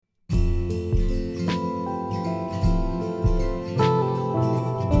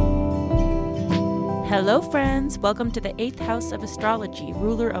Hello, friends. Welcome to the 8th house of astrology,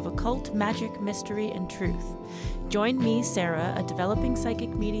 ruler of occult, magic, mystery, and truth. Join me, Sarah, a developing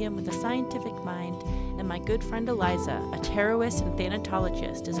psychic medium with a scientific mind, and my good friend Eliza, a tarotist and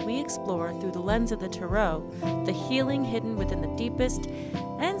thanatologist, as we explore through the lens of the tarot the healing hidden within the deepest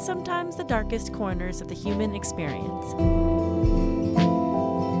and sometimes the darkest corners of the human experience.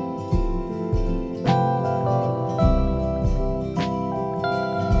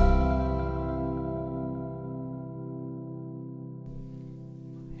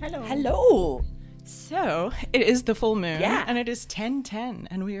 Hello. So, it is the full moon, Yeah. and it is 10:10,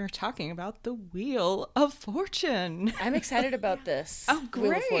 and we are talking about the Wheel of Fortune. I'm excited about this Oh, Wheel of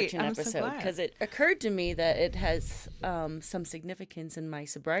great. Fortune I'm so episode glad. because it occurred to me that it has some significance in my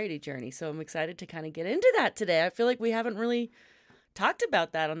sobriety journey. So I'm excited to kind of get into that today. I feel like we haven't really talked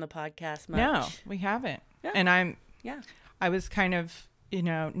about that on the podcast much. No, we haven't. Yeah. And Yeah. I was kind of,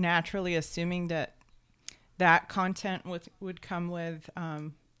 naturally assuming that content would come with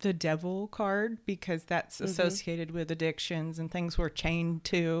the Devil card, because that's associated with addictions and things we're chained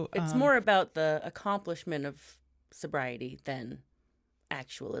to. It's more about the accomplishment of sobriety than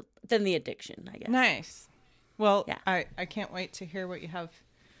the addiction, I guess. Nice. Well, Yeah. I can't wait to hear what you have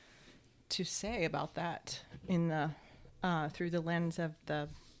to say about that in the through the lens of the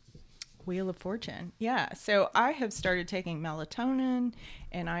Wheel of Fortune. Yeah. So I have started taking melatonin,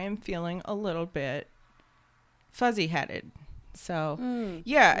 and I am feeling a little bit fuzzy-headed. So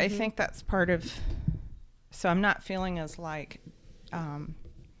I think that's part of. So I'm not feeling as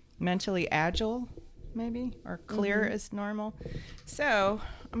mentally agile, maybe, or clear as normal. So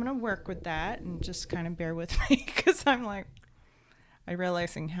I'm going to work with that and just kind of bear with me, because I'm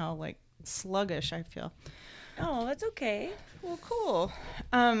realizing how sluggish I feel. Oh, that's okay. Well, cool.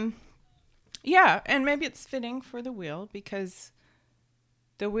 Yeah, and maybe it's fitting for the wheel, because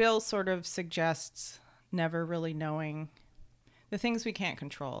the wheel sort of suggests never really knowing the things we can't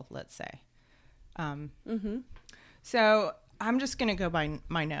control, let's say. So I'm just going to go by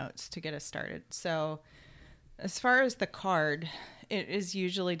my notes to get us started. So as far as the card, it is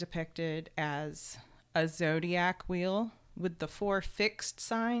usually depicted as a zodiac wheel with the 4 fixed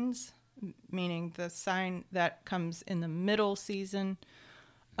signs, meaning the sign that comes in the middle season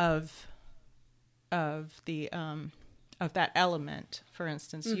of that element. For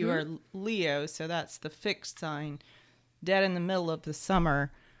instance, you are Leo, so that's the fixed sign, dead in the middle of the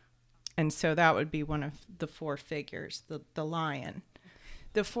summer, and so that would be one of the 4 figures, the lion.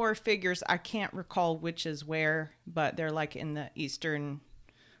 The 4 figures, I can't recall which is where, but they're in the eastern,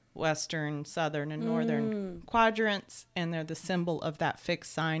 western, southern, and northern quadrants, and they're the symbol of that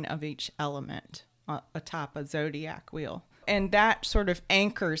fixed sign of each element atop a zodiac wheel. And that sort of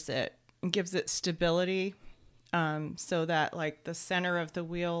anchors it and gives it stability, so that the center of the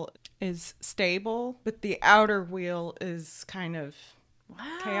wheel is stable, but the outer wheel is kind of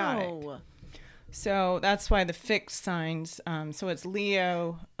chaotic. So that's why the fixed signs, so it's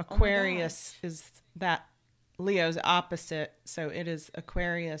Leo, Aquarius is that Leo's opposite. So it is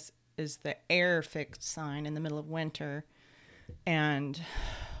Aquarius is the air fixed sign in the middle of winter, and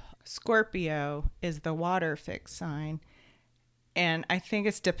Scorpio is the water fixed sign. And I think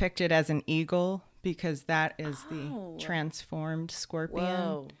it's depicted as an eagle, because that is the transformed scorpion.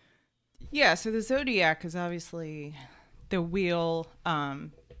 Whoa. Yeah, so the zodiac is obviously the wheel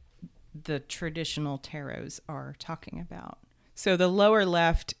the traditional tarots are talking about. So the lower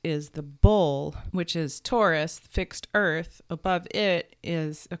left is the bull, which is Taurus, fixed earth. Above it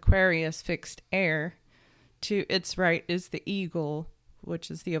is Aquarius, fixed air. To its right is the eagle, which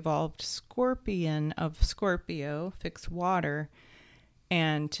is the evolved scorpion of Scorpio, fixed water.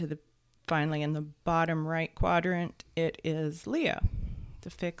 And finally in the bottom right quadrant, it is Leo, the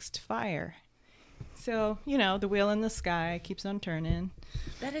fixed fire. So, the wheel in the sky keeps on turning.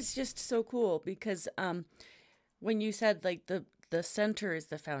 That is just so cool, because when you said the center is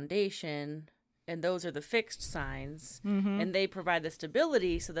the foundation and those are the fixed signs, and they provide the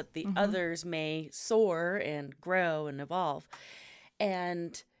stability so that the others may soar and grow and evolve.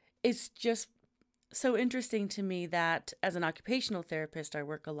 And it's just so interesting to me that as an occupational therapist, I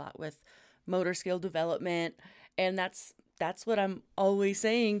work a lot with motor skill development, and that's what I'm always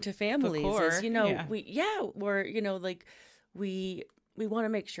saying to families is, we want to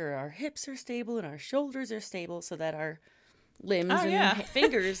make sure our hips are stable and our shoulders are stable so that our limbs and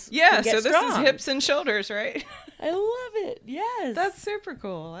fingers can get so this strong. is hips and shoulders, right? I love it. Yes. That's super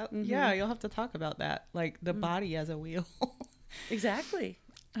cool. Yeah, you'll have to talk about that, the body as a wheel. Exactly.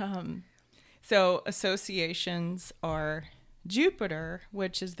 So associations are Jupiter,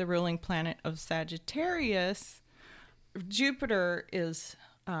 which is the ruling planet of Sagittarius. Jupiter is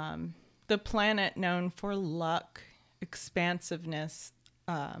the planet known for luck, expansiveness.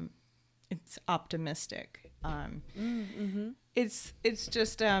 It's optimistic. It's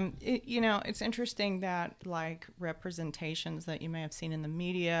just it's interesting that like representations that you may have seen in the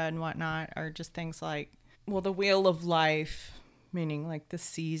media and whatnot are just things like, well, the wheel of life, meaning like the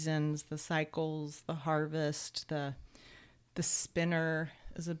seasons, the cycles, the harvest, the spinner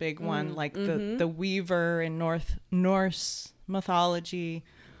is a big one, like the weaver in Norse mythology,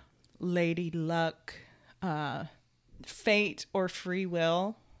 Lady Luck, fate or free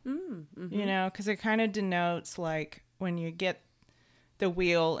will. Because it kind of denotes like when you get the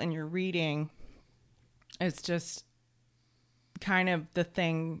wheel and you're reading, it's just kind of the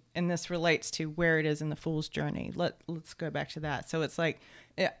thing, and this relates to where it is in the Fool's Journey. Let's go back to that. So it's like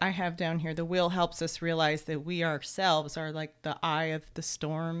I have down here, the wheel helps us realize that we ourselves are like the eye of the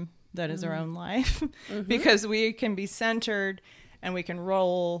storm that is our own life, because we can be centered and we can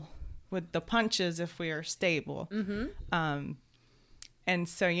roll with the punches if we are stable. And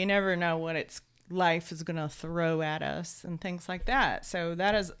so you never know what life is going to throw at us and things like that. So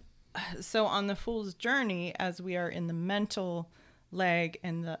on the Fool's Journey, as we are in the mental leg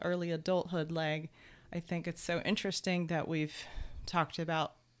and the early adulthood leg, I think it's so interesting that we've talked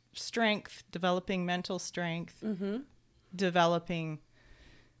about strength, developing mental strength, developing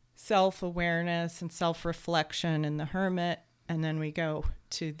self-awareness and self-reflection in the Hermit. And then we go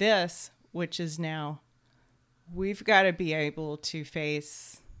to this, which is now we've got to be able to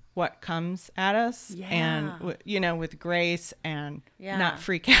face what comes at us and, with grace and not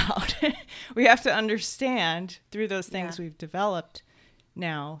freak out. We have to understand through those things we've developed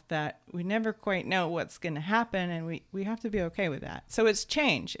now that we never quite know what's going to happen, and we have to be okay with that. So it's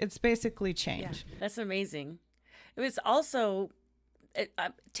change. It's basically change. Yeah, that's amazing. It was also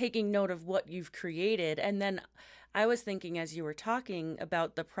taking note of what you've created. And then I was thinking as you were talking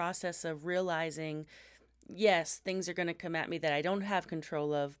about the process of realizing, yes, things are going to come at me that I don't have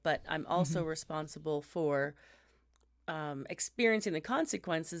control of, but I'm also responsible for experiencing the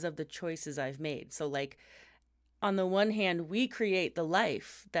consequences of the choices I've made. So like, on the one hand, we create the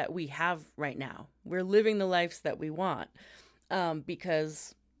life that we have right now. We're living the lives that we want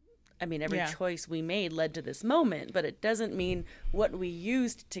because, every choice we made led to this moment, but it doesn't mean what we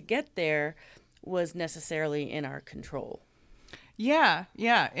used to get there was necessarily in our control. Yeah.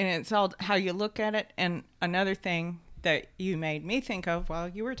 And it's all how you look at it. And another thing that you made me think of while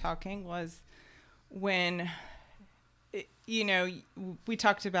you were talking was when, we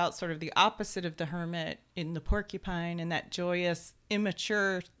talked about sort of the opposite of the Hermit in the Porcupine and that joyous,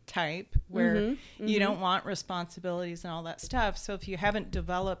 immature type where you don't want responsibilities and all that stuff. So if you haven't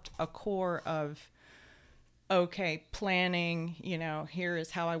developed a core of, okay, planning, here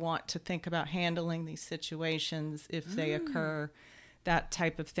is how I want to think about handling these situations if they occur, that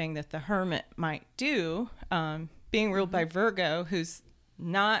type of thing that the Hermit might do, being ruled by Virgo, who's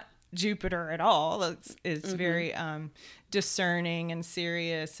not Jupiter at all. It's very discerning and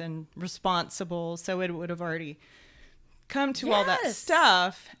serious and responsible. So it would have already come to all that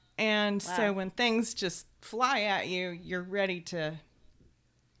stuff. And so when things just fly at you, you're ready to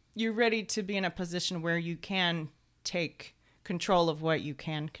be in a position where you can take control of what you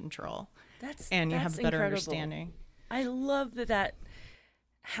can control. And you have a better understanding. I love that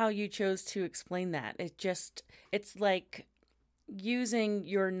how you chose to explain that. It's like using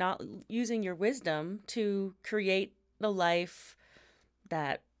your wisdom to create the life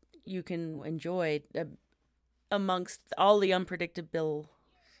that you can enjoy amongst all the unpredictable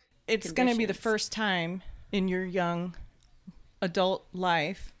It's going to be the first time in your young adult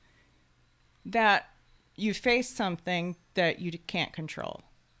life that you face something that you can't control.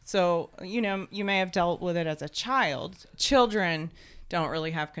 So, you may have dealt with it as a child. Children don't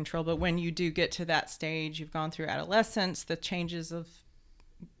really have control, but when you do get to that stage, you've gone through adolescence, the changes of,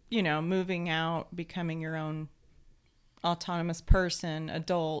 moving out, becoming your own autonomous person,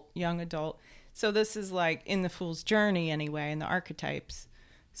 young adult. So this is like in the Fool's Journey anyway, in the archetypes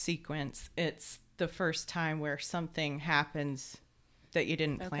sequence, it's the first time where something happens that you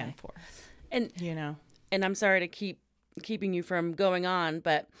didn't plan for. And, and I'm sorry to keeping you from going on,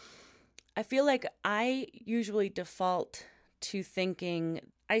 but I feel like I usually default to thinking,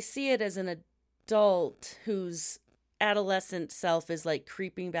 I see it as an adult whose adolescent self is like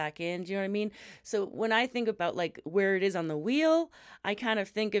creeping back in. Do you know what I mean? So when I think about like where it is on the wheel, I kind of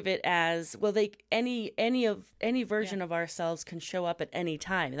think of it as, well, any version of ourselves can show up at any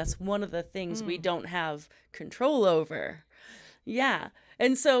time. That's one of the things we don't have control over. Yeah.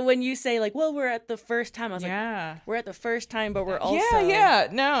 And so when you say like, well, we're at the first time, I was like, we're at the first time, but we're also. Yeah.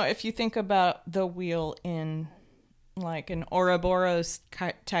 No, if you think about the wheel in like an Ouroboros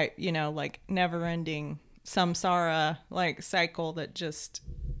type, like never ending samsara like cycle that just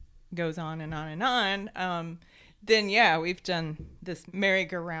goes on and on and on, then yeah, we've done this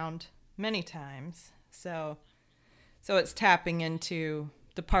merry-go-round many times. So it's tapping into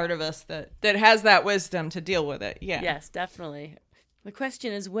the part of us that has that wisdom to deal with it. Yeah. Yes, definitely. The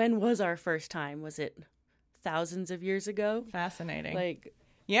question is, when was our first time? Was it thousands of years ago? Fascinating. Like,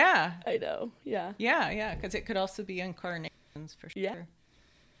 yeah. I know. Yeah. Yeah, because it could also be incarnations for sure.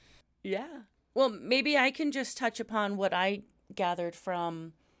 Yeah. Well, maybe I can just touch upon what I gathered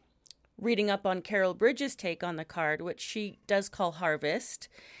from reading up on Carol Bridges' take on the card, which she does call Harvest.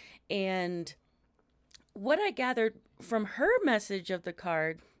 And what I gathered from her message of the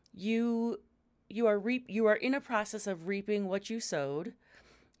card, you are in a process of reaping what you sowed.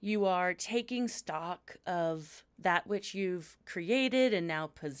 You are taking stock of that which you've created and now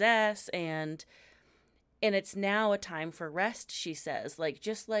possess, and it's now a time for rest, she says.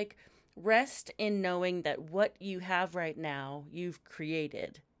 Just like rest in knowing that what you have right now, you've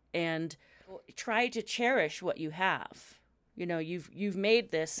created, and try to cherish what you have. You've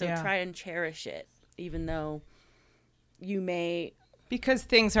made this, so try and cherish it, even though you may... Because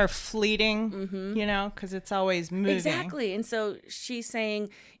things are fleeting, because it's always moving. Exactly. And so she's saying,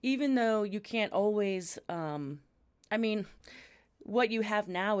 even though you can't always, what you have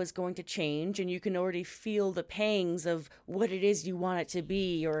now is going to change, and you can already feel the pangs of what it is you want it to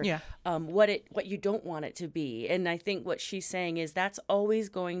be, or what you don't want it to be. And I think what she's saying is that's always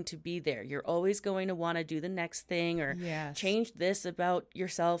going to be there. You're always going to want to do the next thing or change this about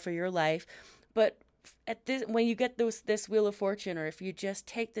yourself or your life. But when you get this Wheel of Fortune, or if you just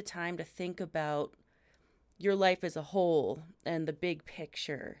take the time to think about your life as a whole and the big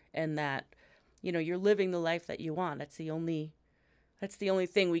picture, and that you're living the life that you want, that's the only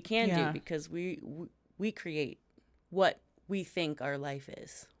thing we can do, because we create what we think our life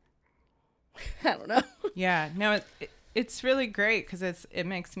is. I don't know. Yeah, no, it's really great, because it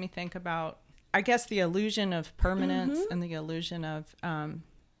makes me think about, I guess, the illusion of permanence and the illusion of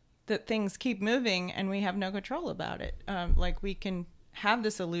that things keep moving and we have no control about it. Like, we can have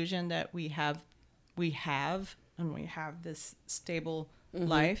this illusion that we have this stable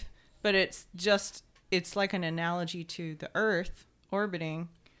life, but it's like an analogy to the earth orbiting,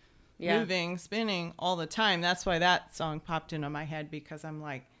 moving, spinning all the time. That's why that song popped into my head, because I'm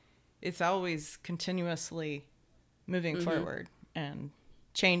like, it's always continuously moving forward and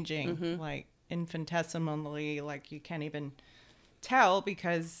changing, like infinitesimally, like you can't even tell,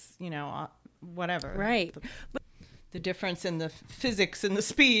 because whatever, right? The difference in the physics and the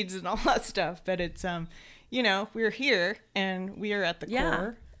speeds and all that stuff. But it's we're here and we are at the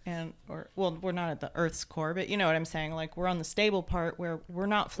core, we're not at the Earth's core, but you know what I'm saying, like we're on the stable part where we're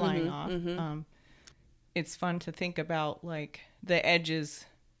not flying off. It's fun to think about, like, the edges.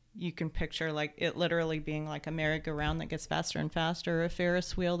 You can picture, like, it literally being like a merry-go-round that gets faster and faster, or a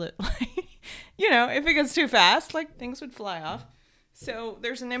Ferris wheel that, like, if it gets too fast, like, things would fly off. So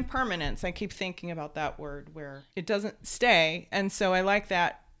there's an impermanence. I keep thinking about that word, where it doesn't stay. And so I like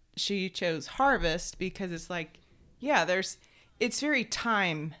that she chose harvest, because it's like, it's very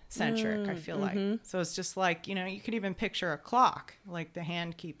time centric, I feel like. So it's just like, you could even picture a clock, like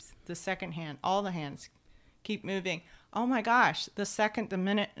the second hand, all the hands keep moving. Oh my gosh, the second, the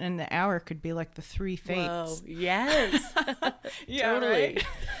minute, and the hour could be like the three fates. Whoa, yes. Totally. Right?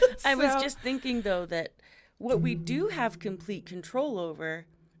 I was just thinking, though, that what we do have complete control over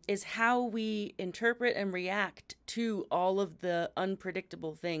is how we interpret and react to all of the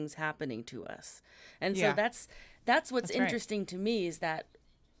unpredictable things happening to us. And so that's what's interesting to me, is that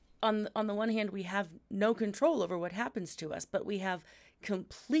on the one hand, we have no control over what happens to us, but we have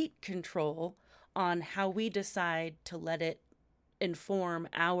complete control on how we decide to let it inform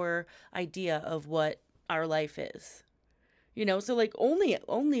our idea of what our life is. So like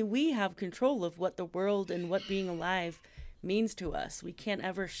only we have control of what the world and what being alive means to us. We can't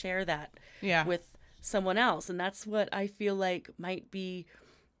ever share that with someone else. And that's what I feel like might be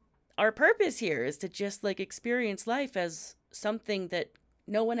our purpose here, is to just like experience life as something that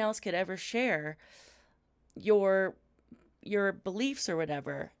no one else could ever share. Your beliefs or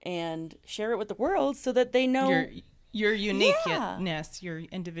whatever, and share it with the world so that they know your uniqueness, your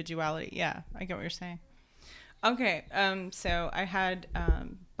individuality. Yeah, I get what you're saying. Okay, so I had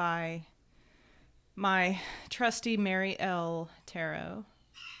by my trusty Mary L. Tarot,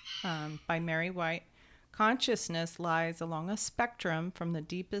 by Mary White, consciousness lies along a spectrum from the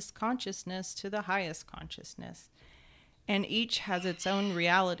deepest consciousness to the highest consciousness, and each has its own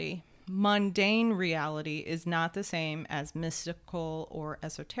reality. mundane reality is not the same as mystical or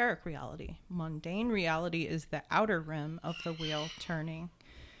esoteric reality. Mundane reality is the outer rim of the wheel turning.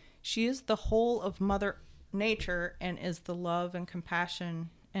 She is the whole of Mother Nature and is the love and compassion,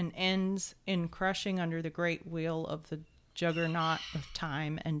 and ends in crushing under the great wheel of the juggernaut of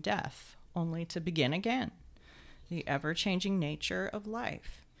time and death, only to begin again. The ever-changing nature of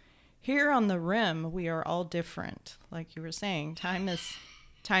life. Here on the rim, we are all different. Like you were saying, time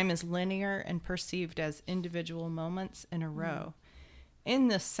is linear and perceived as individual moments in a row. In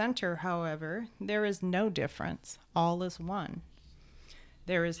the center, however, there is no difference. All is one.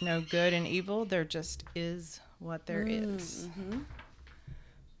 There is no good and evil. There just is what there is.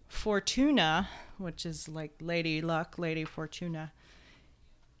 Fortuna, which is like Lady Luck, Lady Fortuna,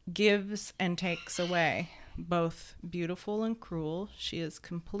 gives and takes away, both beautiful and cruel. She is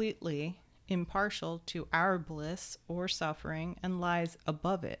completely impartial to our bliss or suffering and lies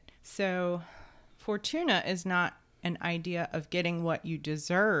above it. So Fortuna is not an idea of getting what you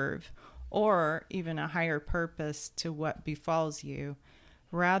deserve or even a higher purpose to what befalls you.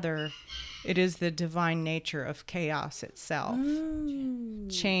 Rather, it is the divine nature of chaos itself,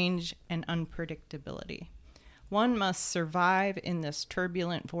 change and unpredictability. One must survive in this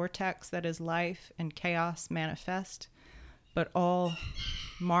turbulent vortex that is life and chaos manifest, but all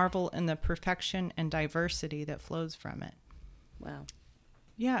marvel in the perfection and diversity that flows from it. Wow.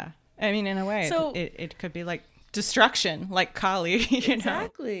 Yeah. I mean, in a way, So- it could be like destruction, like Kali, you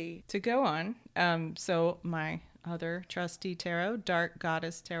Exactly. know. To go on, so my other trusty tarot, Dark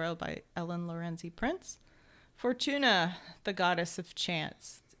Goddess Tarot by Ellen Lorenzi Prince. Fortuna, the goddess of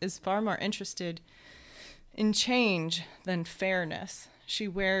chance, is far more interested in change than fairness. She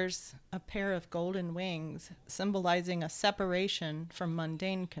wears a pair of golden wings, symbolizing a separation from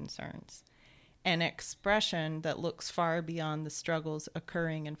mundane concerns, an expression that looks far beyond the struggles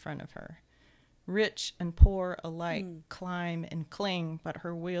occurring in front of her. Rich and poor alike climb and cling, but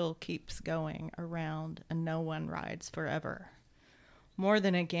her wheel keeps going around and no one rides forever. More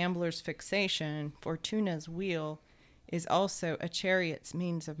than a gambler's fixation, Fortuna's wheel is also a chariot's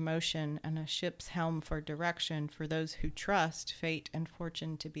means of motion and a ship's helm for direction for those who trust fate and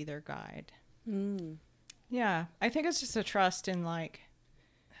fortune to be their guide. Yeah, I think it's just a trust in like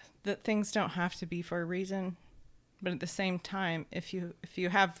that things don't have to be for a reason, but at the same time, if you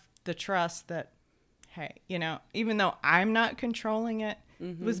have the trust that, hey, you know, even though I'm not controlling it,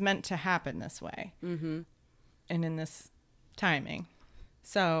 it was meant to happen this way and in this timing.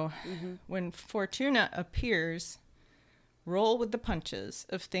 So when Fortuna appears, roll with the punches.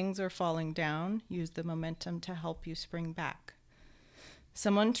 If things are falling down, use the momentum to help you spring back.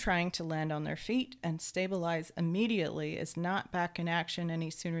 Someone trying to land on their feet and stabilize immediately is not back in action any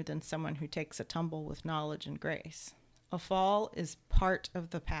sooner than someone who takes a tumble with knowledge and grace. A fall is part of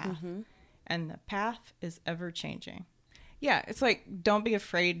the path, and the path is ever changing. Yeah, it's like, don't be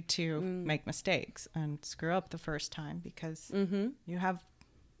afraid to make mistakes and screw up the first time, because you have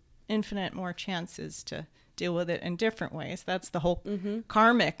infinite more chances to deal with it in different ways. That's the whole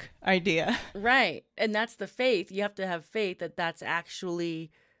karmic idea. Right. And that's the faith. You have to have faith that that's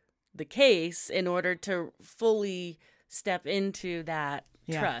actually the case in order to fully step into that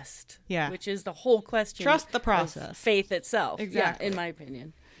trust. Yeah. Which is the whole question. Trust the of process. faith itself. Exactly. Yeah, in my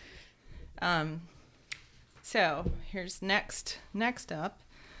opinion. So here's next up,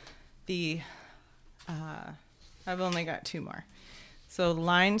 the I've only got two more. So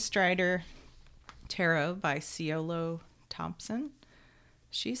Line Strider Tarot by Ciolo Thompson.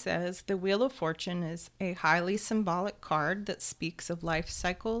 She says the Wheel of Fortune is a highly symbolic card that speaks of life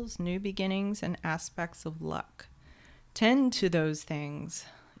cycles, new beginnings, and aspects of luck. Tend to those things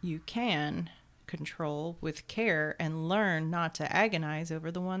you can control with care and learn not to agonize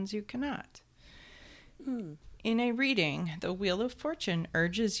over the ones you cannot. In a reading, the Wheel of Fortune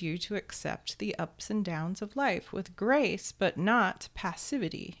urges you to accept the ups and downs of life with grace, but not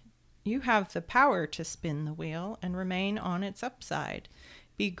passivity. You have the power to spin the wheel and remain on its upside.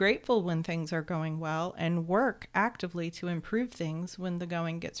 Be grateful when things are going well and work actively to improve things when the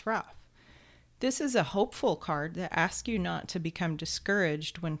going gets rough. This is a hopeful card that asks you not to become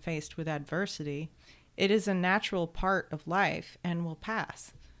discouraged when faced with adversity. It is a natural part of life and will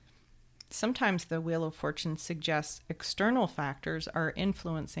pass. Sometimes the Wheel of Fortune suggests external factors are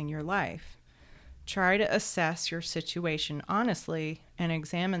influencing your life. Try to assess your situation honestly and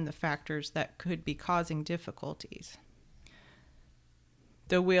examine the factors that could be causing difficulties.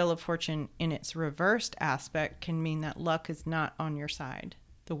 The Wheel of Fortune in its reversed aspect can mean that luck is not on your side.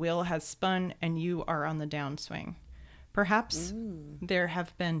 The wheel has spun and you are on the downswing. Perhaps there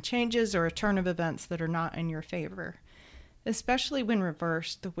have been changes or a turn of events that are not in your favor. Especially when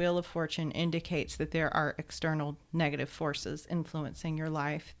reversed, the Wheel of Fortune indicates that there are external negative forces influencing your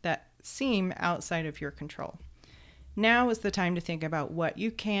life that seem outside of your control. Now is the time to think about what you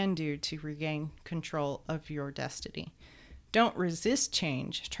can do to regain control of your destiny. Don't resist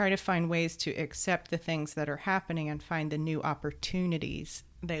change. Try to find ways to accept the things that are happening and find the new opportunities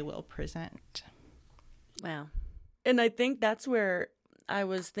they will present. Wow. And I think that's where I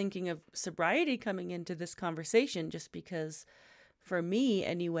was thinking of sobriety coming into this conversation, just because for me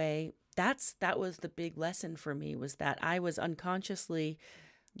anyway, that was the big lesson for me, was that I was unconsciously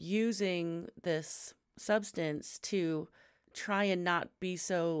using this substance to try and not be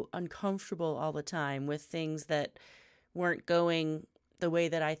so uncomfortable all the time with things that weren't going the way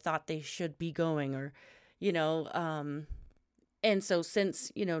that I thought they should be going, or, and so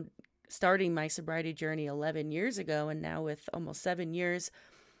since, starting my sobriety journey 11 years ago, and now with almost 7 years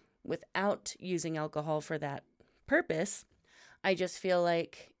without using alcohol for that purpose, I just feel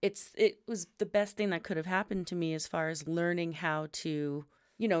like it was the best thing that could have happened to me as far as learning how to,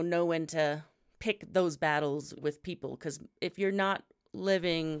 know when to pick those battles with people. Because if you're not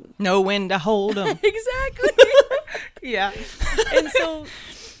living... Know when to hold them. Exactly. Yeah. And so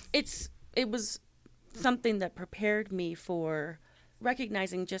it was something that prepared me for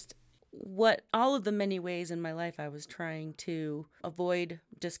recognizing just what all of the many ways in my life I was trying to avoid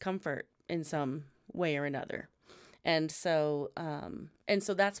discomfort in some way or another. And so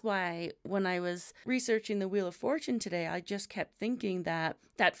that's why when I was researching the Wheel of Fortune today, I just kept thinking that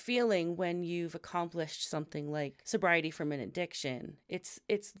feeling when you've accomplished something like sobriety from an addiction, it's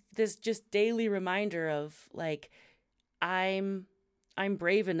this just daily reminder of like, I'm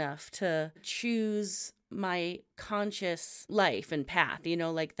brave enough to choose my conscious life and path,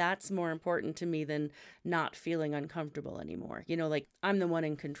 like that's more important to me than not feeling uncomfortable anymore. Like I'm the one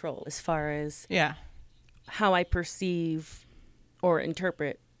in control as far as how I perceive or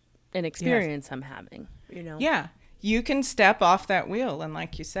interpret an experience I'm having, Yeah. You can step off that wheel. And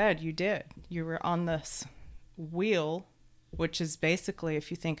like you said, you did. You were on this wheel, which is basically, if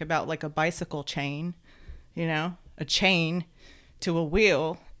you think about like a bicycle chain, a chain to a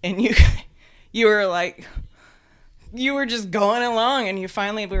wheel, and you were like, you were just going along, and you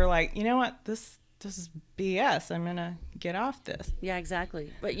finally were like, you know what, this is BS. I'm going to get off this. Yeah,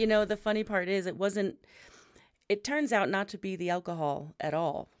 exactly. But the funny part is it turns out not to be the alcohol at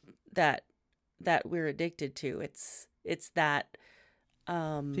all that we're addicted to. It's that,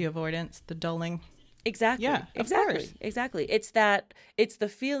 the avoidance, the dulling. Exactly. Yeah, Exactly. It's the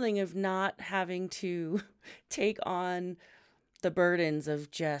feeling of not having to take on the burdens of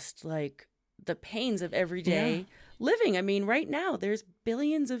just like the pains of everyday living. I mean, right now there's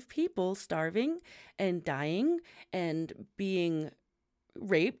billions of people starving and dying and being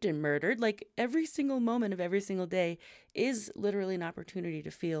raped and murdered. Like every single moment of every single day is literally an opportunity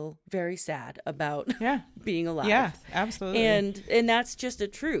to feel very sad about being alive. Yeah, absolutely. And that's just a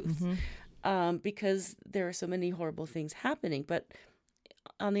truth. Because there are so many horrible things happening. But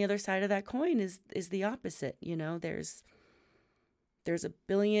on the other side of that coin is the opposite. There's a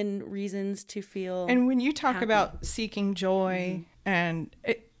billion reasons to feel. And when you talk happy about seeking joy, and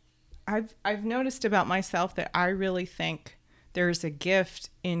I've noticed about myself that I really think there's a gift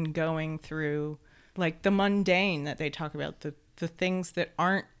in going through like the mundane that they talk about, the things that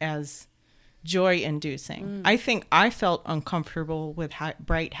aren't as joy inducing. I think I felt uncomfortable with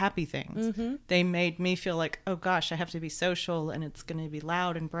bright, happy things. They made me feel like, oh gosh, I have to be social and it's going to be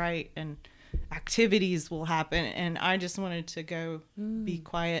loud and bright and activities will happen. And I just wanted to go be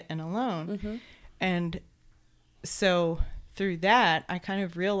quiet and alone. And so through that, I kind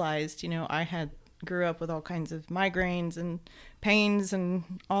of realized, I grew up with all kinds of migraines and pains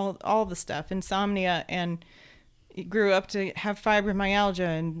and all the stuff, insomnia, and grew up to have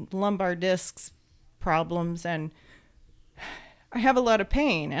fibromyalgia and lumbar discs problems, and I have a lot of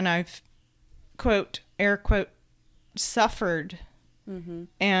pain, and I've, quote, air quote, suffered.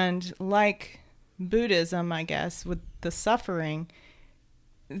 And like Buddhism, I guess, with the suffering,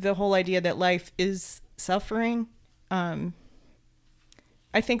 the whole idea that life is suffering, I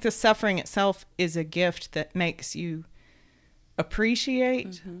think the suffering itself is a gift that makes you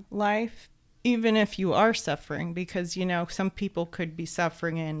appreciate life, even if you are suffering, because, some people could be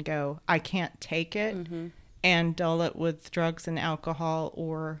suffering and go, I can't take it, and dull it with drugs and alcohol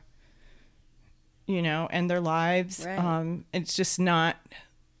or, end their lives. Right. It's just not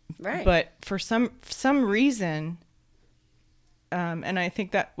right. But for some reason, and I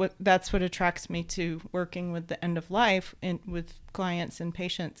think that's what attracts me to working with the end of life and with clients and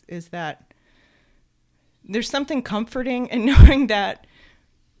patients, is that there's something comforting in knowing that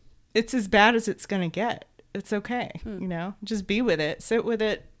it's as bad as it's going to get. it's okay. You know, just be with it, sit with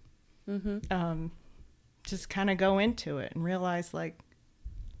it. Just kind of go into it and realize, like,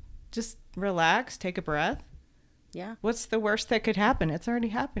 just relax, take a breath. Yeah. What's the worst that could happen? It's already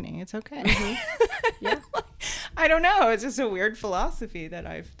happening. It's okay. Yeah. I don't know. It's just a weird philosophy that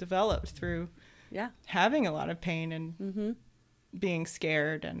I've developed through having a lot of pain and being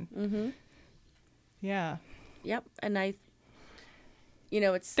scared and yeah. Yep. And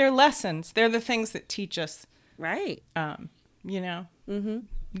it's... They're lessons. They're the things that teach us. Right. You know,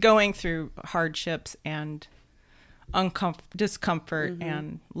 going through hardships and discomfort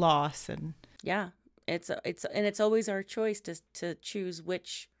and loss and... Yeah. It's always our choice to choose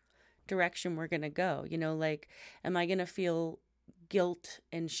which direction we're going to go. You know, like, am I going to feel guilt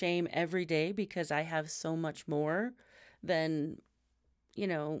and shame every day because I have so much more than, you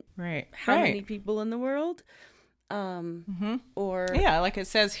know, how many people in the world? Or like it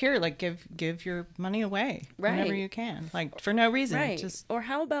says here, like give your money away whenever you can, like for no reason. Just... Or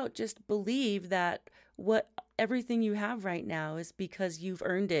how about just believe that everything you have right now is because you've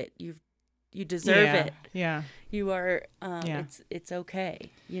earned it. You deserve it. Yeah. You are, it's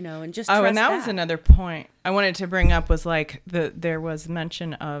okay, you know, and just trust and that was another point I wanted to bring up was like there was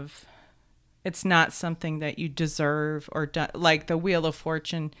mention of it's not something that you deserve or like the Wheel of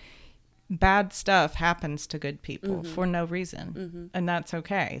Fortune. Bad stuff happens to good people for no reason. And that's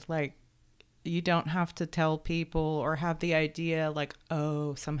okay. Like, you don't have to tell people or have the idea like,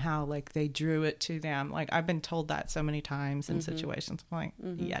 oh, somehow like they drew it to them. Like, I've been told that so many times in situations. I'm like,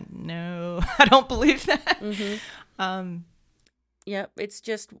 yeah, no, I don't believe that. Yeah, it's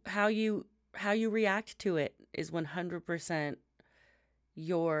just how you react to it is 100%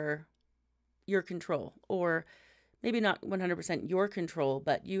 your control, or maybe not 100% your control,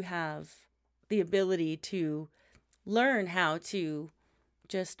 but you have the ability to learn how to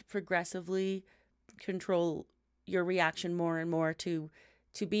just progressively control your reaction more and more to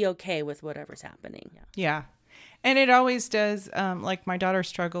be okay with whatever's happening. Yeah. And it always does. Like, my daughter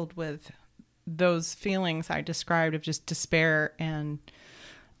struggled with those feelings I described of just despair. And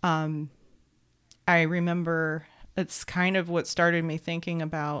I remember it's kind of what started me thinking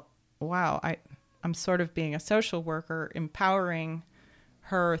about, wow, I'm sort of being a social worker, empowering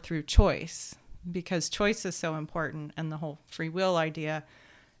her through choice, because choice is so important, and the whole free will idea,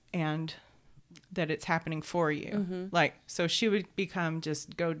 and that it's happening for you. Like, so she would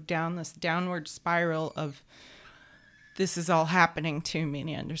go down this downward spiral of, this is all happening to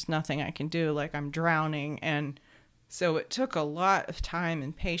me and there's nothing I can do. Like, I'm drowning. And so it took a lot of time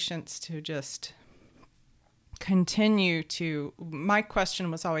and patience to just continue to, my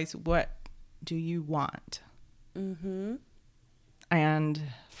question was always, what do you want? And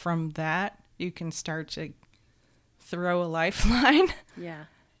from that, you can start to throw a lifeline. Yeah.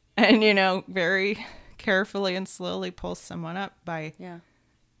 And, you know, very carefully and slowly pull someone up by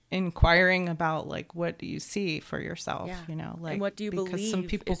inquiring about, like, what do you see for yourself? You know, like, and what do you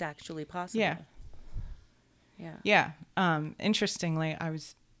believe is actually possible? Interestingly, I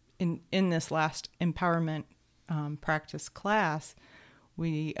was in this last empowerment practice class,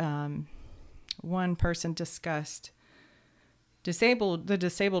 we one person discussed the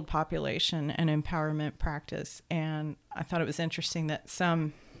disabled population and empowerment practice, and I thought it was interesting that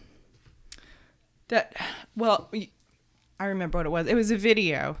I remember what it was. It was a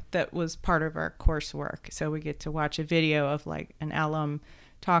video that was part of our coursework. So we get to watch a video of like an alum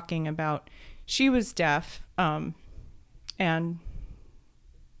talking about, she was deaf, and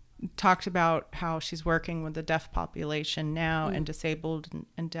talked about how she's working with the deaf population now and disabled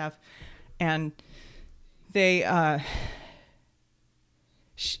and deaf. And they,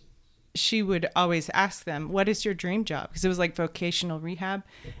 she would always ask them, what is your dream job? Because it was like vocational rehab.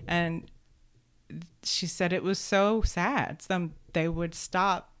 And she said it was so sad. They would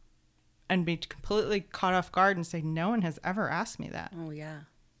stop and be completely caught off guard and say, no one has ever asked me that. Oh, yeah.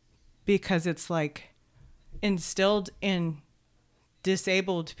 Because it's like instilled in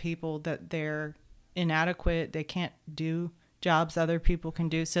disabled people that they're inadequate. They can't do jobs other people can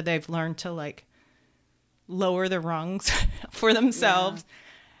do. So they've learned to like lower the rungs for themselves. Yeah.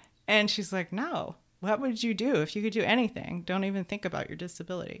 And she's like, no, what would you do if you could do anything? Don't even think about your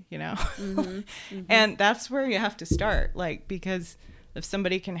disability, you know? And that's where you have to start. Like, because if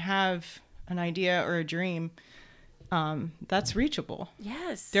somebody can have an idea or a dream, that's reachable.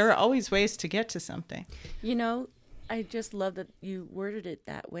 Yes. There are always ways to get to something. You know, I just love that you worded it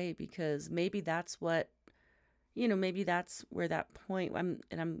that way, because maybe that's what, you know, maybe that's where that point,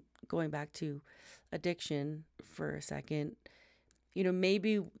 I'm going back to addiction for a second. You know,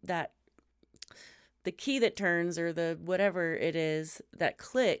 maybe that the key that turns, or the whatever it is that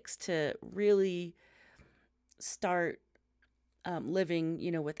clicks to really start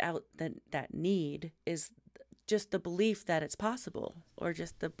living, without that need is just the belief that it's possible, or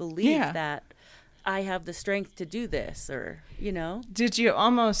just the belief that I have the strength to do this, or, Did you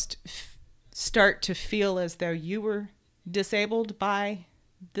almost start to feel as though you were disabled by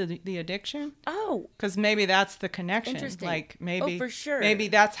the addiction? Oh, because maybe that's the connection. Interesting. Like maybe, for sure. Maybe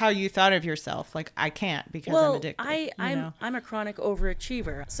that's how you thought of yourself. Like, I can't because I'm addicted. I'm a chronic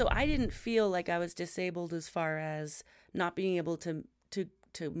overachiever, so I didn't feel like I was disabled as far as not being able to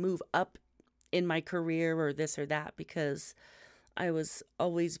move up in my career or this or that, because I was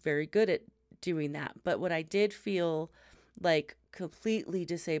always very good at doing that. But what I did feel like completely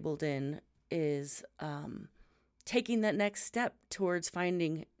disabled in is taking that next step towards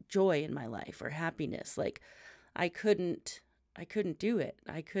finding joy in my life or happiness. Like I couldn't do it.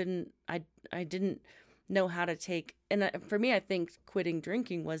 I didn't know how to take, and for me, I think quitting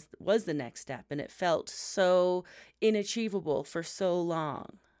drinking was the next step, and it felt so inachievable for so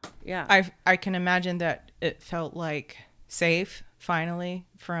long. Yeah. I can imagine that it felt like safe finally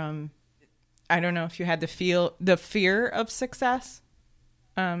from, I don't know if you had the fear of success,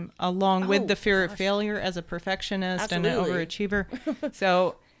 along with the fear of failure as a perfectionist. Absolutely. And an overachiever.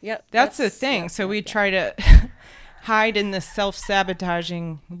 So that's the thing. So we try to hide in this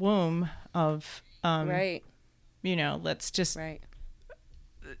self-sabotaging womb of, right. Let's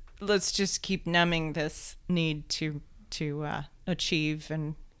just keep numbing this need to achieve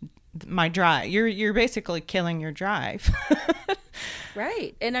and my drive. You're basically killing your drive.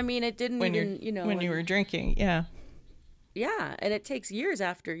 Right. And I mean, it didn't when you were drinking. Yeah. Yeah. And it takes years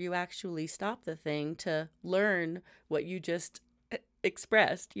after you actually stop the thing to learn what you just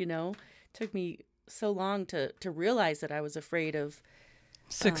expressed, Took me so long to realize that I was afraid of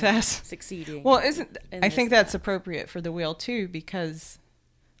succeeding. Well, I think that's appropriate for the wheel too, because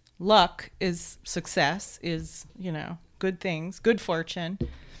luck is success, is, good things, good fortune.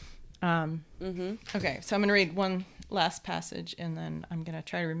 Okay, so I'm going to read one last passage, and then I'm going to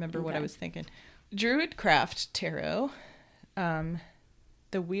try to remember what I was thinking. Druidcraft Tarot.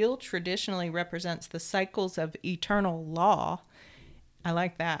 The wheel traditionally represents the cycles of eternal law. I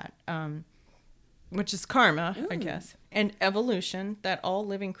like that. Which is karma, I guess, and evolution that all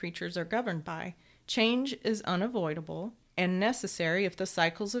living creatures are governed by. Change is unavoidable and necessary if the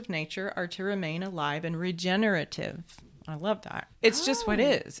cycles of nature are to remain alive and regenerative. I love that. It's just what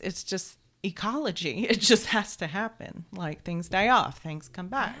is. It's just ecology. It just has to happen. Like, things die off, things come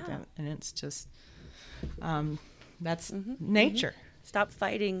back, and it's just that's nature. Stop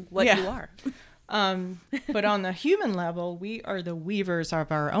fighting what you are. But on the human level, we are the weavers of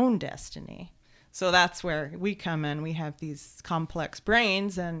our own destiny. So that's where we come in. We have these complex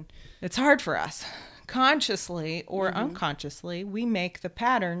brains, and it's hard for us. Consciously or unconsciously, we make the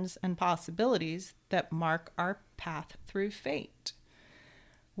patterns and possibilities that mark our path through fate.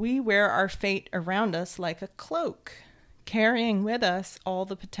 We wear our fate around us like a cloak, carrying with us all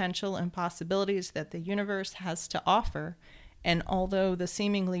the potential and possibilities that the universe has to offer. And although the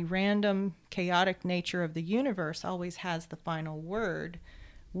seemingly random, chaotic nature of the universe always has the final word,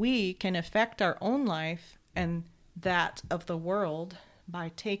 we can affect our own life and that of the world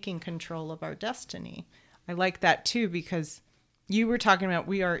by taking control of our destiny. I like that too, because you were talking about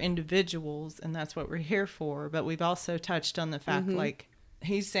we are individuals and that's what we're here for, but we've also touched on the fact, like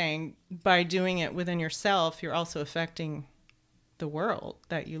he's saying, by doing it within yourself, you're also affecting the world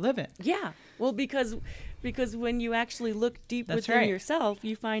that you live in. Yeah. Well, because when you actually look deep within yourself,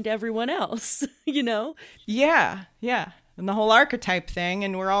 you find everyone else, Yeah. And the whole archetype thing,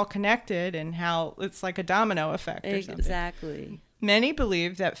 and we're all connected, and how it's like a domino effect or something. Exactly. Many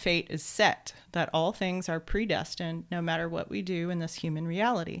believe that fate is set, that all things are predestined, no matter what we do in this human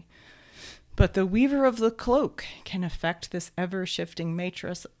reality. But the weaver of the cloak can affect this ever-shifting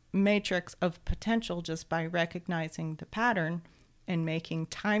matrix of potential just by recognizing the pattern and making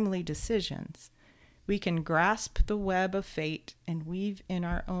timely decisions. We can grasp the web of fate and weave in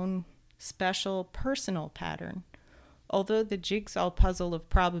our own special personal pattern. Although the jigsaw puzzle of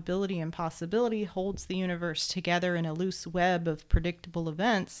probability and possibility holds the universe together in a loose web of predictable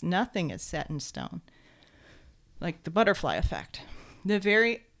events, nothing is set in stone. Like the butterfly effect. The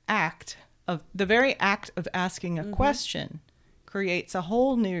very act of asking a question creates a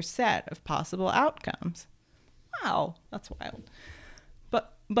whole new set of possible outcomes. Wow, that's wild.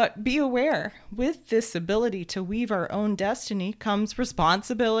 But be aware, with this ability to weave our own destiny comes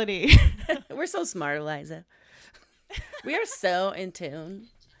responsibility. We're so smart, Eliza. We are so in tune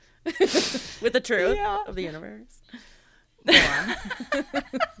with the truth of the universe. Go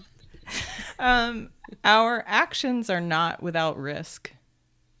on. Our actions are not without risk.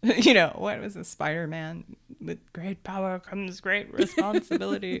 What was the Spider-Man with great power comes great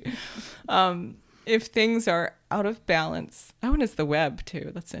responsibility. If things are out of balance, and it's the web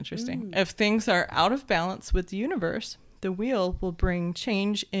too. That's interesting. If things are out of balance with the universe, the wheel will bring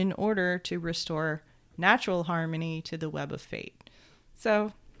change in order to restore natural harmony to the web of fate.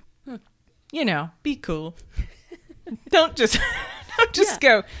 So, be cool. Don't just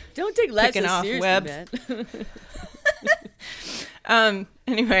go. Don't take life picking so off seriously, webs. man.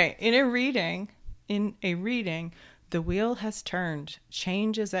 Anyway, in a reading, the wheel has turned.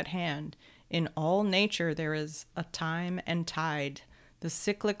 Change is at hand. In all nature, there is a time and tide. The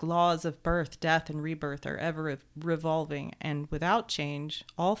cyclic laws of birth, death, and rebirth are ever revolving, and without change,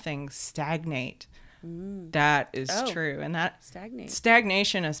 all things stagnate. That is true, and that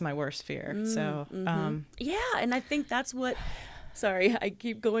stagnation is my worst fear. Yeah, and I think that's what. Sorry, I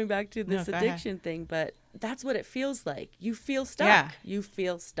keep going back to this addiction thing, but that's what it feels like. You feel stuck. Yeah. You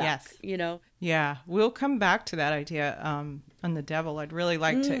feel stuck. Yes. Yeah, we'll come back to that idea on the devil. I'd really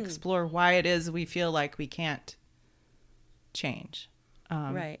like to explore why it is we feel like we can't change.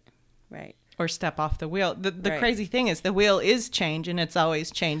 Right. Or step off the wheel. The crazy thing is the wheel is change, and it's always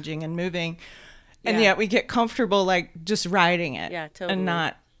changing and moving. And yet we get comfortable like just riding it and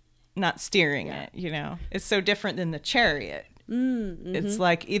not steering it, It's so different than the chariot. It's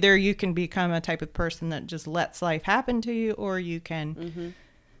like either you can become a type of person that just lets life happen to you, or you can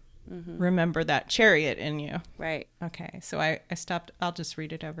remember that chariot in you. Right. Okay, so I stopped. I'll just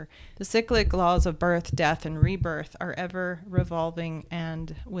read it over. The cyclic laws of birth, death, and rebirth are ever revolving,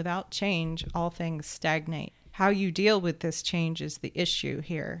 and without change, all things stagnate. How you deal with this change is the issue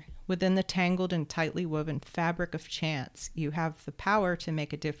here. Within the tangled and tightly woven fabric of chance, you have the power to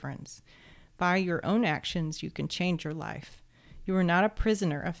make a difference. By your own actions, you can change your life. You are not a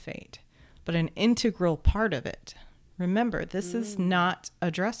prisoner of fate, but an integral part of it. Remember, this is not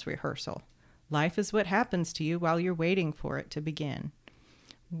a dress rehearsal. Life is what happens to you while you're waiting for it to begin.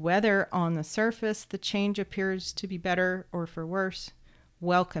 Whether on the surface the change appears to be better or for worse,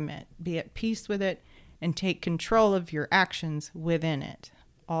 welcome it, be at peace with it, and take control of your actions within it.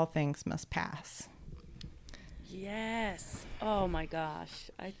 All things must pass. Yes. Oh my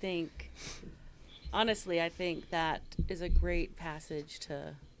gosh. Honestly, I think that is a great passage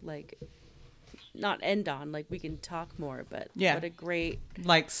to not end on. We can talk more, but what a great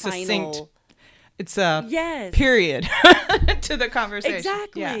succinct. Final... It's a period to the conversation.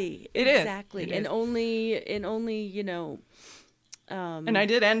 Exactly. Yeah, it is. Exactly. And only and I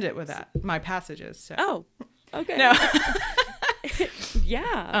did end it with that. My passages. So. Oh, okay. No.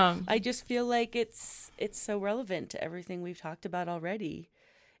 Yeah. I just feel like it's so relevant to everything we've talked about already.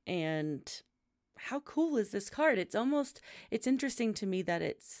 And how cool is this card? It's interesting to me that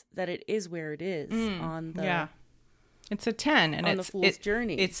it is where it is on the It's a 10 and on the Fool's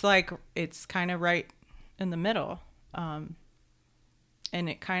Journey. It's it's kind of right in the middle. And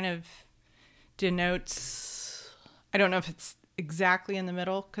it kind of denotes, I don't know if it's exactly in the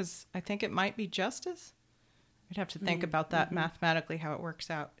middle, because I think it might be justice. I'd have to think about that mathematically, how it works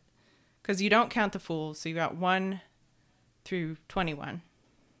out. Because you don't count the fools, so you got 1 through 21.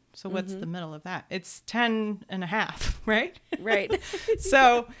 So what's the middle of that? It's 10 and a half, right? Right.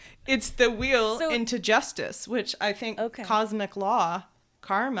 So it's the wheel into justice, which I think cosmic law,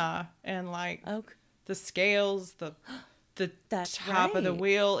 karma, and the scales, the top of the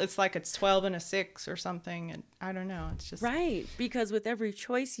wheel, it's it's 12 and a 6 or something. And I don't know. It's just. Right. Because with every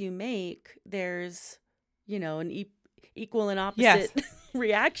choice you make, there's, an equal and opposite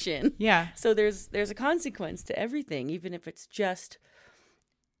reaction. Yeah. So there's a consequence to everything, even if it's just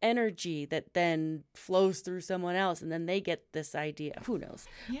energy that then flows through someone else and then they get this idea. Who knows?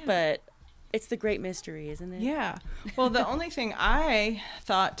 Yeah. But it's the great mystery, isn't it? Yeah. Well, the only thing I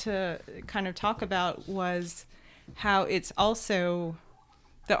thought to kind of talk about was how it's also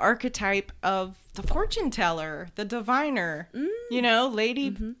the archetype of the fortune teller, the diviner,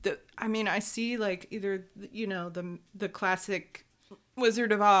 lady. I see either, the classic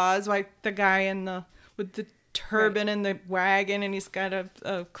Wizard of Oz, the guy with the turban and the wagon, and he's got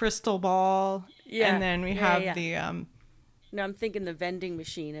a crystal ball. Yeah. And then we have the No, I'm thinking the vending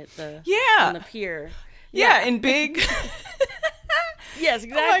machine at the on the pier. Yeah, in big. Yes,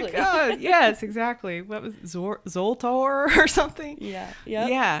 exactly. Oh my God! Yes, exactly. What was Zoltar or something? Yeah. Yep.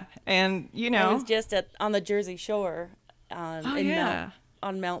 Yeah, and I was just on the Jersey Shore on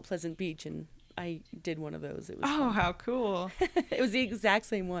Mount Pleasant Beach, and I did one of those. It was fun. How cool! It was the exact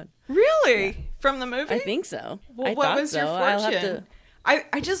same one. Really? Yeah. From the movie? I think so. Well, what was your fortune? I'll have to...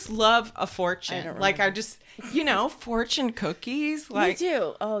 I just love a fortune. I just fortune cookies. Me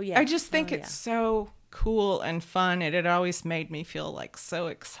too. Oh yeah. I just think it's so cool and fun, and it always made me feel like so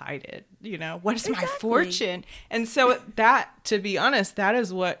excited. What is my fortune? And so that, to be honest, that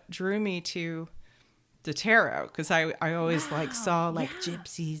is what drew me to the tarot, because I always saw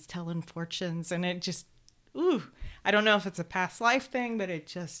gypsies telling fortunes, and it just, I don't know if it's a past life thing, but it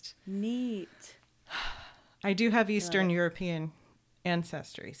just neat. I do have Eastern European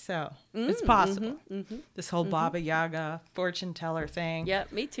ancestry, so it's possible. This whole Baba Yaga fortune teller thing. Yeah,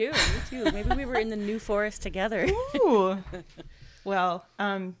 me too. Maybe we were in the New Forest together. Ooh. Well,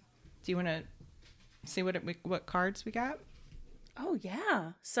 do you want to see what cards we got? Oh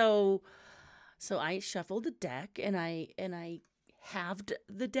yeah. So I shuffled the deck, and I halved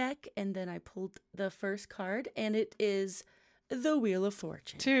the deck, and then I pulled the first card, and it is the Wheel of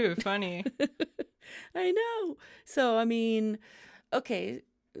Fortune. Too funny. I know. So okay.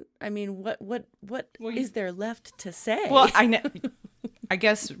 What is there left to say? Well, I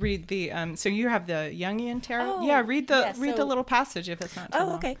guess read the so you have the Jungian tarot. Oh, yeah, read the little passage if it's not too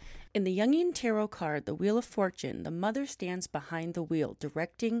long. Okay. In the Jungian tarot card, the Wheel of Fortune, the mother stands behind the wheel,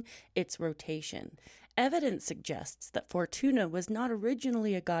 directing its rotation. Evidence suggests that Fortuna was not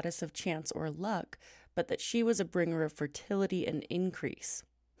originally a goddess of chance or luck, but that she was a bringer of fertility and increase.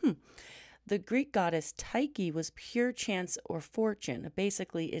 The Greek goddess Tyche was pure chance or fortune,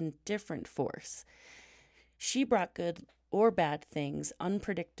 basically indifferent force. She brought good or bad things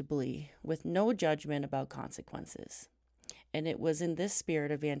unpredictably, with no judgment about consequences. And it was in this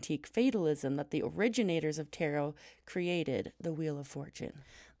spirit of antique fatalism that the originators of tarot created the Wheel of Fortune.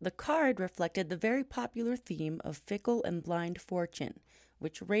 The card reflected the very popular theme of fickle and blind fortune,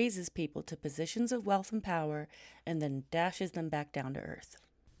 which raises people to positions of wealth and power and then dashes them back down to earth.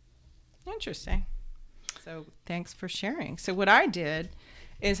 Interesting. So thanks for sharing. So what I did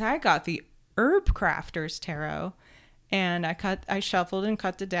is I got the Herb Crafters Tarot, and I shuffled and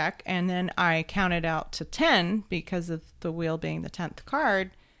cut the deck, and then I counted out to 10 because of the wheel being the 10th card.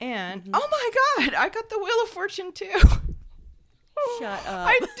 And oh my God, I got the Wheel of Fortune too. Shut up.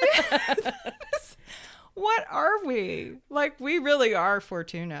 I did. What are we? Like, we really are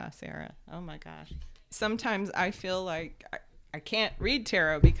Fortuna, Sarah. Oh my gosh. Sometimes I feel like I can't read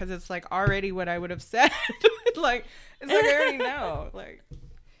tarot because it's like already what I would have said. It's like I already know. Like,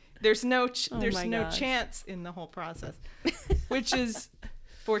 there's no chance in the whole process, which is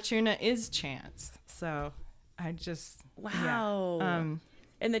Fortuna is chance. So I just wow. Yeah.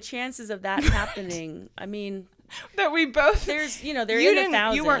 And the chances of that happening, that we both they're in the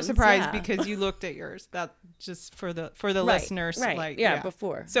thousands. You weren't surprised because you looked at yours. That just for the listeners, right. like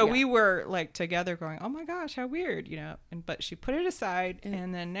before. So we were like together going, oh my gosh, how weird, but she put it aside,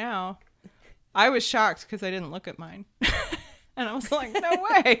 and then now I was shocked because I didn't look at mine. And I was like, no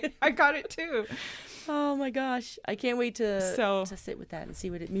way, I got it too. Oh my gosh, I can't wait to sit with that and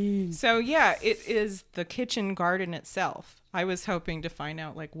see what it means. So yeah, it is the kitchen garden itself. I was hoping to find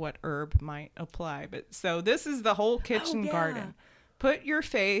out like what herb might apply, but so this is the whole kitchen garden. Put your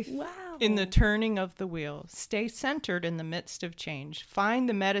faith in the turning of the wheel. Stay centered in the midst of change. Find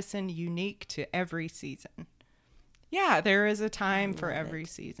the medicine unique to every season. Yeah, there is a time for every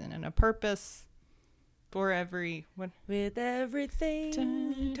season and a purpose for every one. With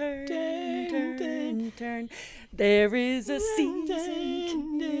everything turn. There is a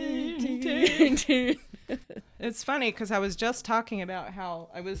season. It's funny because I was just talking about how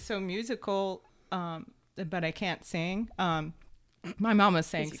I was so musical, but I can't sing. My mom was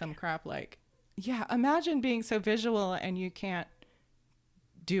saying some crap like, yeah, imagine being so visual and you can't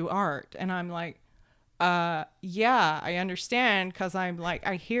do art. And I'm like, yeah, I understand, because I'm like,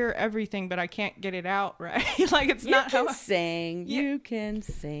 I hear everything, but I can't get it out right. Like, it's not how you can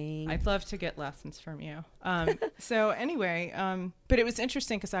sing. I'd love to get lessons from you. So anyway, but it was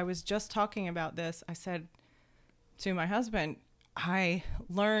interesting because I was just talking about this. I said to my husband, I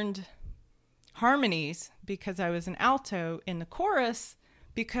learned harmonies because I was an alto in the chorus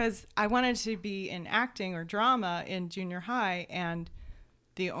because I wanted to be in acting or drama in junior high, and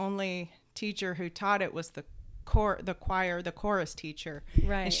the only teacher who taught it was the chorus teacher,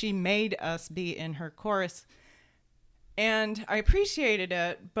 right? And she made us be in her chorus, and I appreciated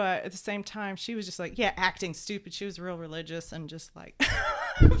it, but at the same time she was just like, yeah, acting stupid. She was real religious and just like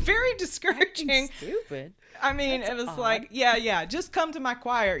very discouraging. Acting stupid. I mean, that's it was odd. Like, yeah, just come to my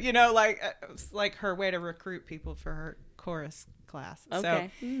choir, like it was like her way to recruit people for her chorus class.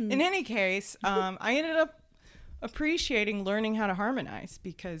 Okay. So in any case, I ended up appreciating learning how to harmonize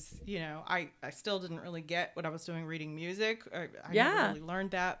because, I still didn't really get what I was doing reading music. I never really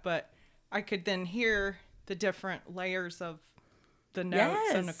learned that, but I could then hear the different layers of the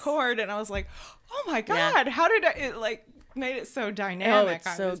notes and the chord, and I was like, oh my God, how did it like made it so dynamic. Oh,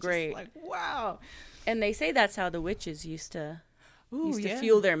 it's so great. Just like, wow. And they say that's how the witches used to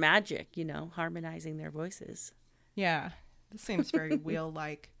feel their magic, you know, harmonizing their voices. Yeah, this seems very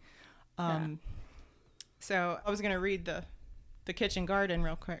wheel-like. So I was going to read the kitchen garden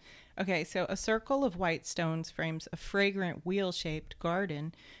real quick. Okay, so a circle of white stones frames a fragrant wheel-shaped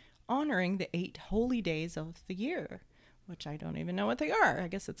garden honoring the 8 holy days of the year, which I don't even know what they are. I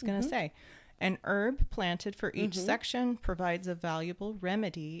guess it's going to say. An herb planted for each section provides a valuable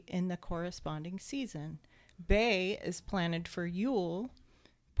remedy in the corresponding season. Bay is planted for Yule,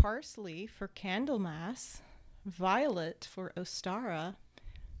 parsley for Candlemas, violet for Ostara,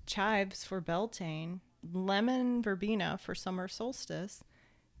 chives for Beltane, lemon verbena for summer solstice,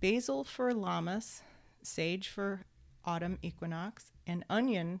 basil for Lammas, sage for autumn equinox, and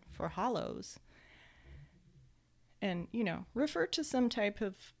onion for Hallows. And, you know, refer to some type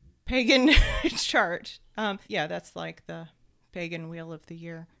of pagan chart. That's like the pagan wheel of the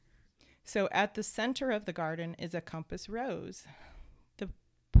year. So at the center of the garden is a compass rose. The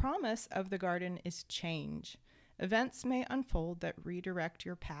promise of the garden is change. Events may unfold that redirect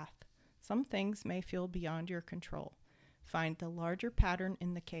your path. Some things may feel beyond your control. Find the larger pattern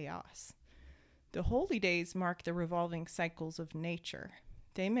in the chaos. The holy days mark the revolving cycles of nature.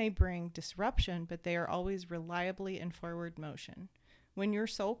 They may bring disruption, but they are always reliably in forward motion. When your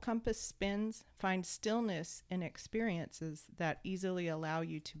soul compass spins, find stillness in experiences that easily allow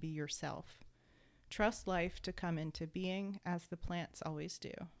you to be yourself. Trust life to come into being as the plants always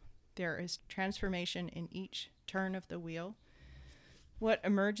do. There is transformation in each turn of the wheel. What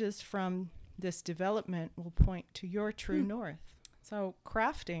emerges from this development will point to your true north. So,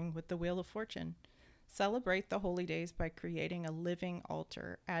 crafting with the Wheel of Fortune. Celebrate the holy days by creating a living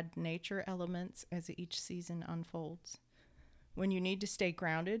altar. Add nature elements as each season unfolds. When you need to stay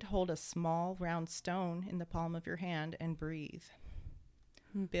grounded, hold a small round stone in the palm of your hand and breathe.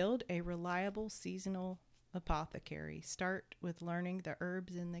 Build a reliable seasonal apothecary. Start with learning the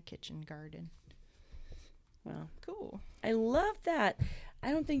herbs in the kitchen garden. Wow. Cool. I love that.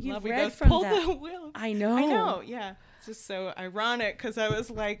 I don't think you've read both from pulled that. The wheel. I know. Yeah. It's just so ironic because I was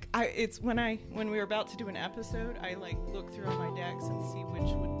like, when we were about to do an episode, I like looked through all my decks and see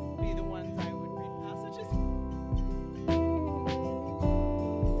which would be the ones I